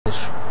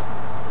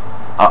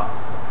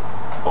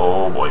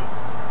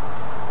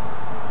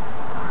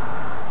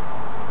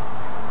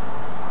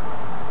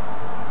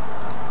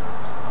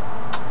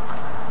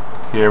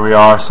here we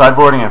are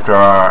sideboarding after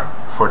our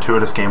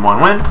fortuitous Game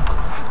 1 win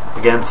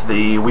against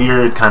the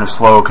weird, kind of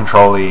slow,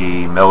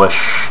 control-y,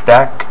 millish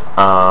deck.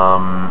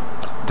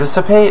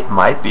 Dissipate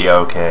might be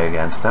okay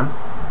against him.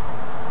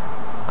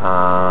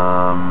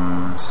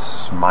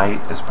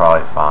 Smite is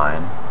probably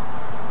fine.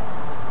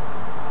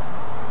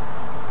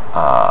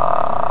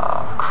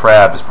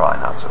 Crab is probably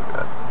not so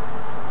good.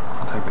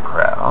 I'll take the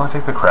crab. I'll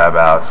take the crab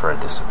out for a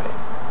dissipate.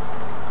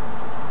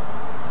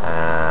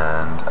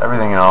 And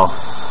everything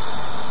else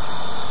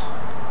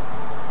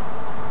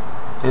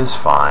is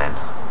fine.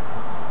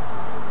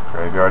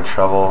 Graveyard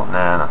shovel?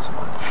 Nah, not so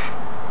much.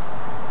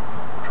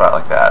 Try it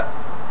like that.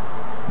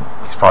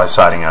 He's probably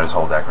siding out his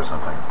whole deck or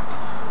something.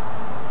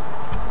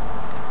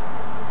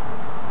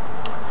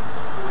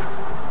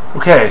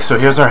 Okay, so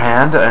here's our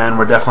hand, and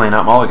we're definitely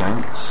not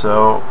mulliganing,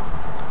 so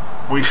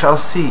we shall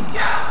see.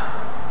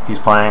 He's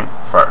playing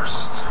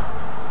first.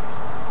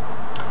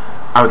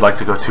 I would like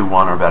to go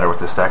 2-1 or better with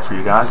this deck for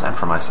you guys and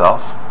for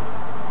myself.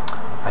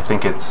 I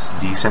think it's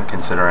decent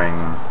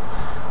considering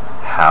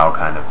how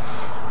kind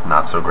of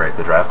not so great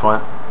the draft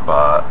went,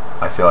 but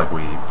I feel like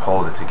we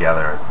pulled it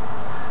together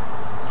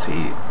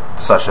to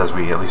such as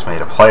we at least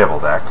made a playable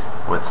deck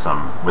with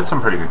some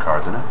pretty good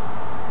cards in it.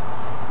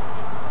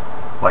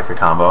 Like the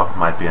combo,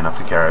 might be enough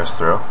to carry us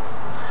through.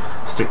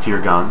 Stick to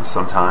your guns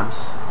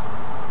sometimes.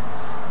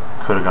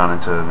 Could have gone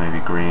into maybe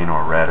green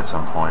or red at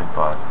some point,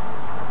 but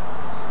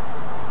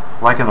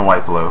like in the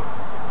white-blue,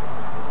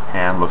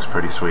 hand looks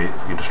pretty sweet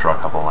if you destroy a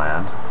couple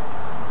land.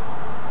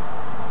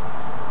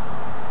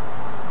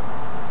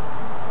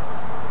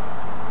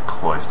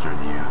 Cloistered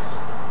Youth.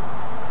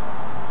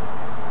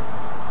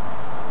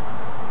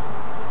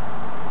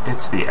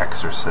 It's the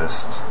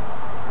Exorcist.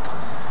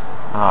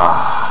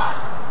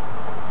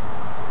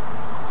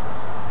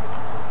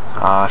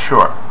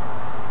 Sure.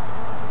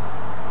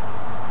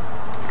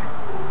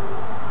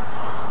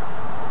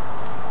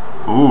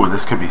 Ooh,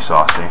 this could be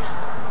saucy.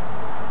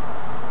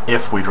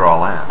 If we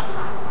draw land.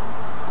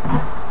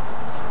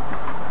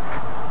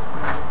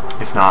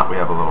 If not, we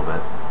have a little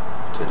bit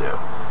to do.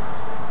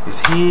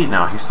 Is he?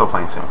 No, he's still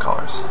playing same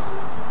colors.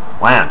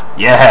 Land.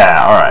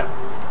 Yeah, alright.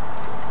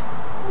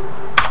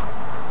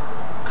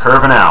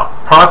 Curving out.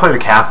 Probably play the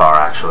Cathar,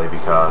 actually,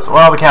 because,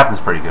 well, the Captain's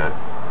pretty good.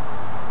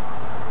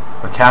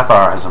 But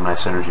Cathar has some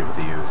nice synergy with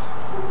the Youth.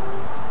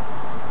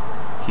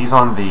 He's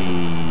on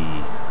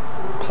the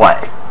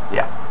play.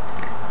 Yeah.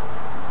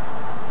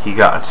 He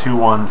got a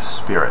 2-1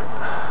 Spirit.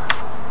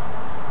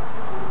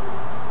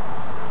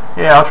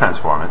 Yeah, I'll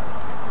transform it.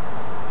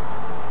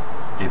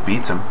 It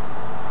beats him.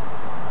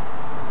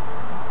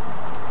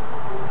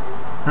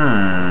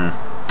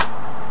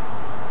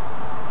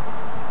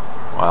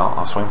 Well,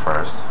 I'll swing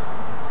first.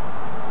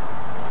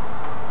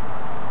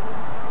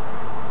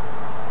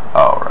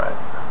 Oh, right.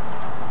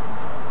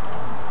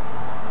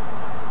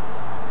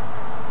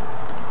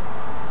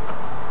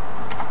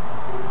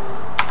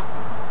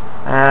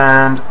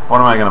 And what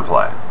am I going to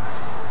play?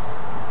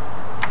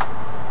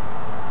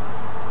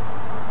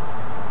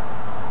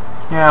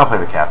 Yeah, I'll play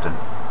the Captain.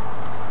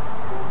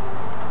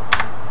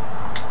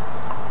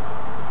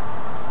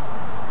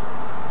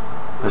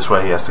 This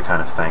way he has to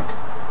kind of think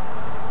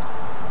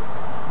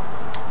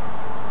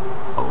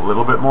a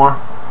little bit more.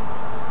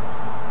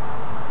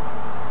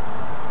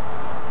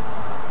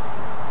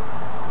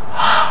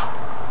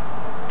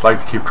 I'd like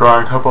to keep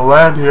drawing a couple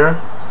land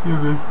here. Excuse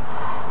me.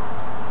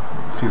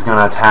 If he's going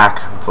to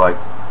attack, it's like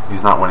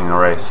he's not winning the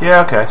race.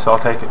 Yeah, okay, so I'll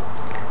take it.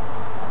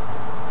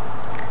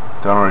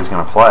 Don't know what he's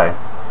going to play.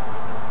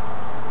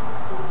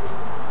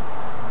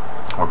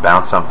 Or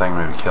bounce something,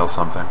 maybe kill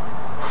something.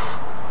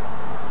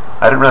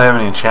 I didn't really have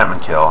any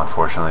enchantment kill,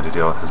 unfortunately, to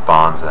deal with his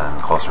bonds and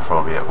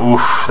claustrophobia.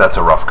 Oof, that's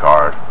a rough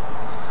card.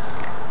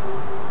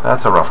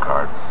 That's a rough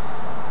card.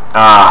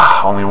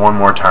 Only one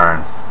more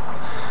turn.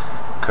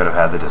 Could have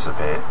had to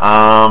dissipate.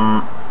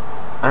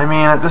 I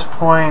mean, at this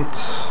point,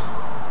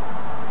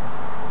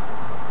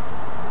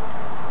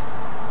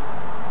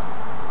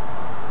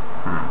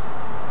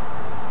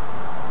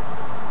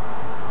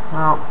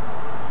 well,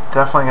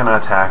 definitely going to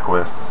attack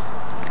with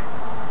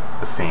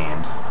the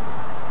Fiend.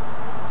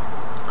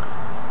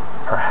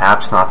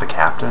 Perhaps not the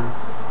Captain.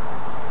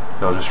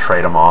 He'll just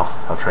trade them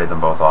off. He'll trade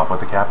them both off with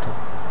the Captain.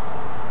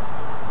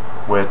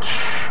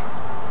 Which,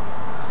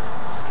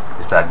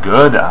 is that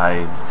good?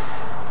 I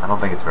don't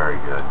think it's very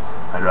good.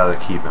 I'd rather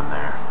keep him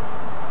there.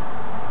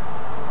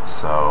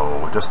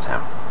 So, just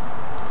him.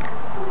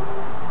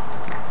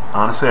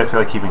 Honestly, I feel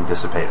like keeping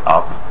Dissipate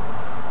up.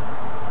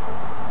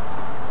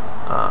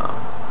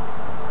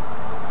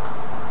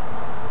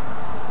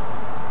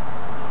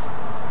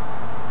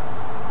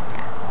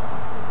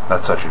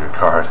 That's such a good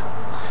card.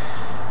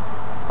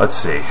 Let's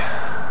see.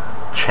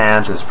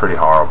 Chant is pretty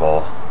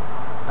horrible.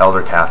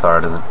 Elder Cathar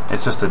doesn't.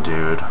 It's just a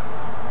dude.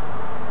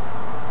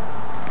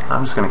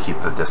 I'm just going to keep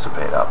the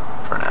Dissipate up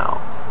for now.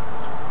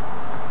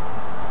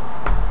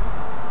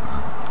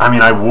 I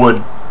mean, I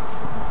would.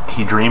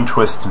 He Dream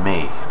Twists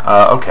me.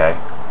 Okay.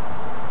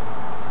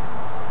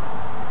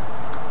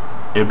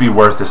 It'd be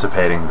worth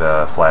dissipating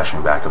the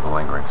flashing back of the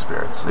Lingering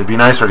Spirits. It'd be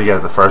nicer to get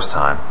it the first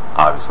time,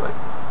 obviously.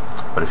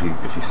 But if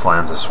he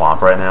slams a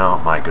swamp right now,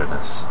 my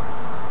goodness.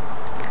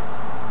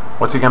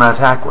 What's he going to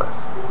attack with?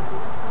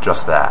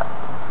 Just that.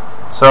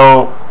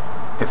 So,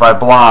 if I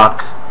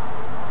block,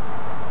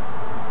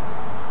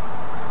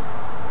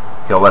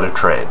 he'll let it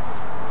trade.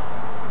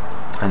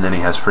 And then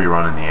he has free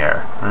run in the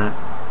air, right?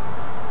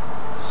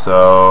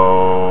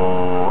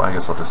 So, I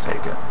guess I'll just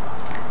take it.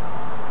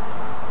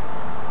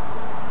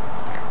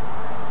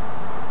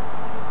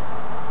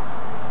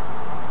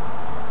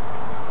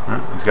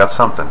 He's got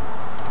something.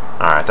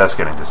 Alright, that's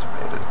getting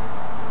dissipated.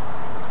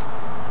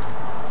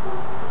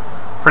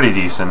 Pretty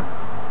decent.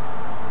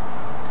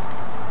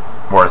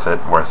 Worth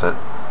it, worth it.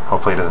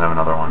 Hopefully he doesn't have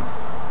another one.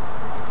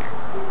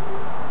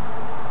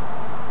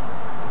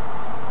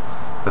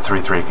 The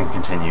 3/3 can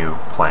continue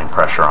playing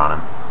pressure on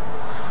him.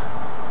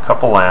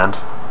 Couple land.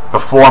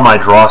 Before my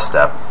draw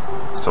step,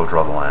 still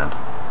draw the land.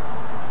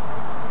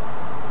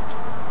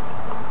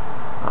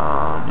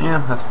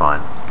 Yeah, that's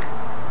fine.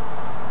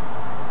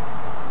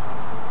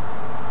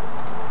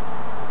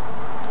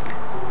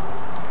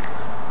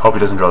 Hope he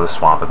doesn't draw the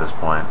swamp at this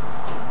point.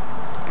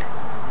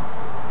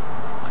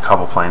 A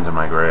couple planes in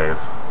my grave.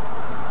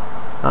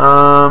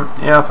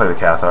 Yeah, I'll play the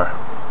Cathar.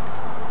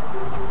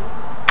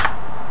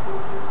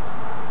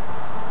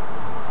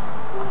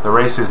 The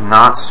race is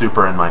not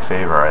super in my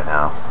favor right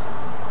now.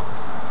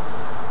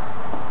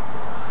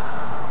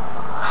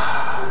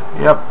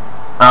 Yep.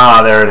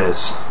 Ah, there it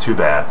is. Too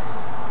bad.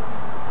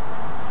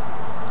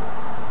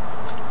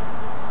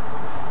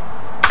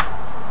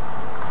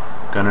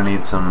 Gonna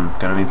need some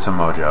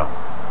mojo.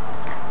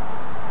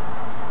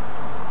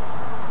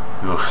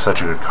 Ugh,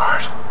 such a good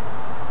card.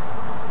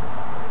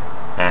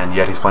 And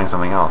yet he's playing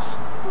something else.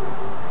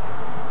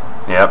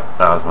 Yep,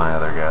 that was my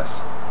other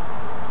guess.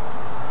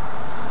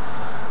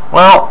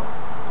 Well,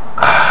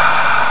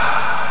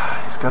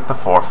 he's got the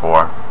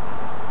 4/4.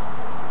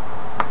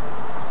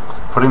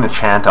 Putting the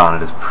chant on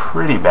it is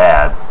pretty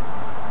bad.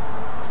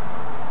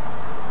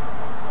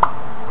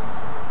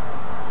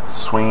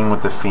 Swinging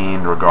with the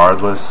Fiend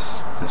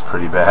regardless is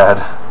pretty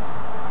bad.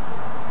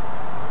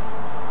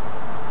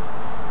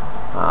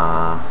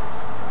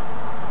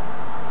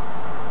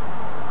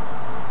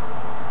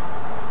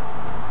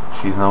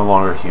 She's no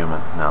longer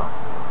human, no.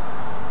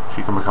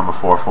 She can become a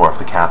 4/4 if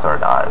the Cathar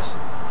dies.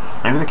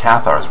 Maybe the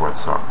Cathar is worth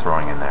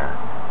throwing in there.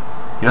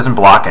 He doesn't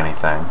block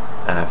anything,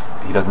 and if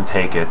he doesn't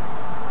take it,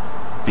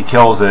 if he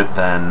kills it,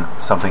 then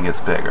something gets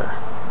bigger.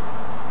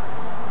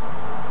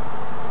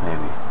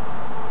 Maybe.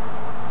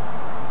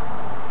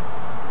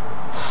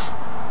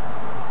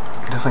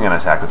 I'm definitely going to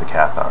attack with the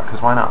Cathar,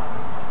 because why not?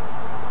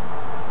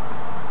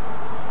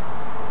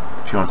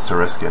 If he wants to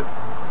risk it.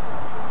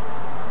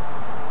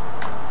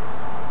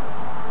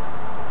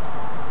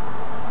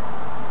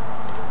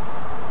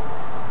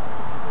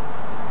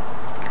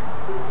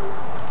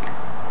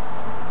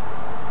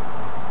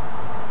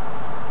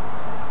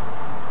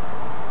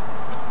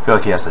 I feel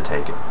like he has to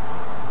take it.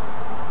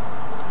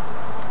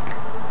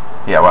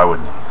 Yeah, why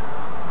wouldn't he?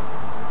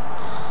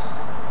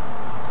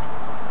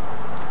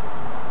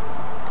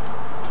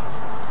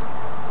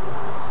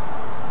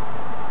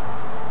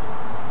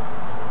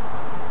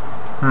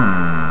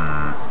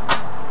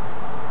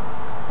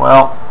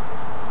 Well,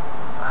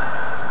 I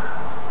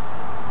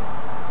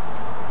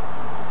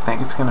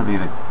think it's going to be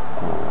the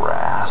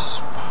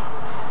Grasp.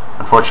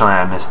 Unfortunately,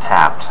 I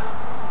mistapped.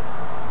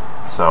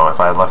 So if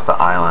I had left the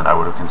island, I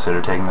would have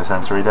considered taking the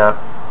Sensory Depth.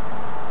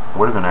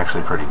 Would have been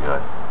actually pretty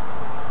good.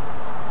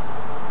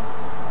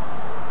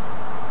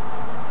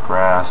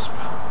 Grasp.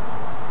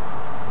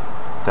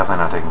 Definitely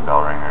not taking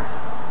Bellringer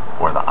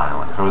or the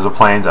island. If it was the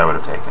Plains, I would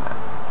have taken it.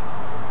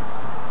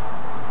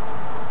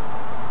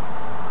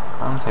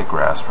 I'm going to take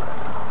Grasp right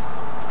now.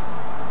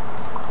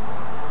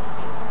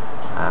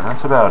 And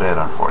that's about it,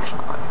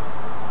 unfortunately.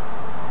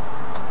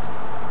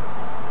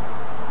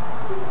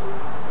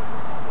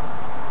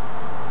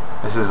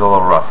 This is a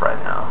little rough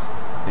right now.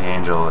 The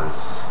Angel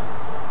is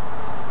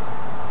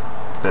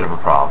a bit of a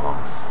problem.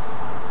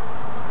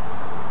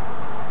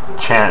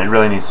 It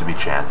really needs to be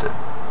chanted.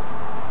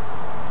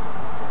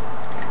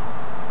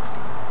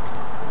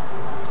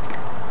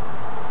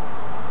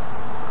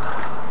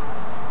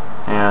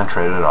 Yeah,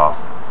 traded it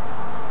off.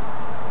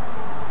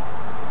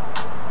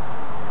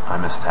 I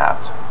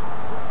mistapped.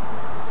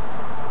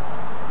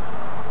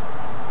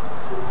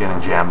 Getting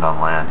jammed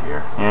on land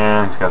here.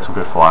 Yeah, he's got some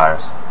good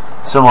flyers.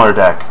 Similar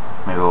deck,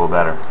 maybe a little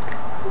better.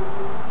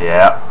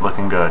 Yeah,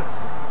 looking good.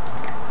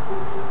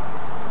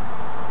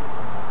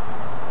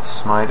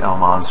 Smite El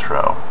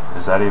Monstro.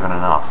 Is that even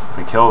enough? If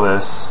we kill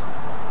this...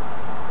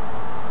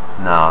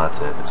 No, that's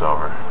it. It's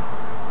over.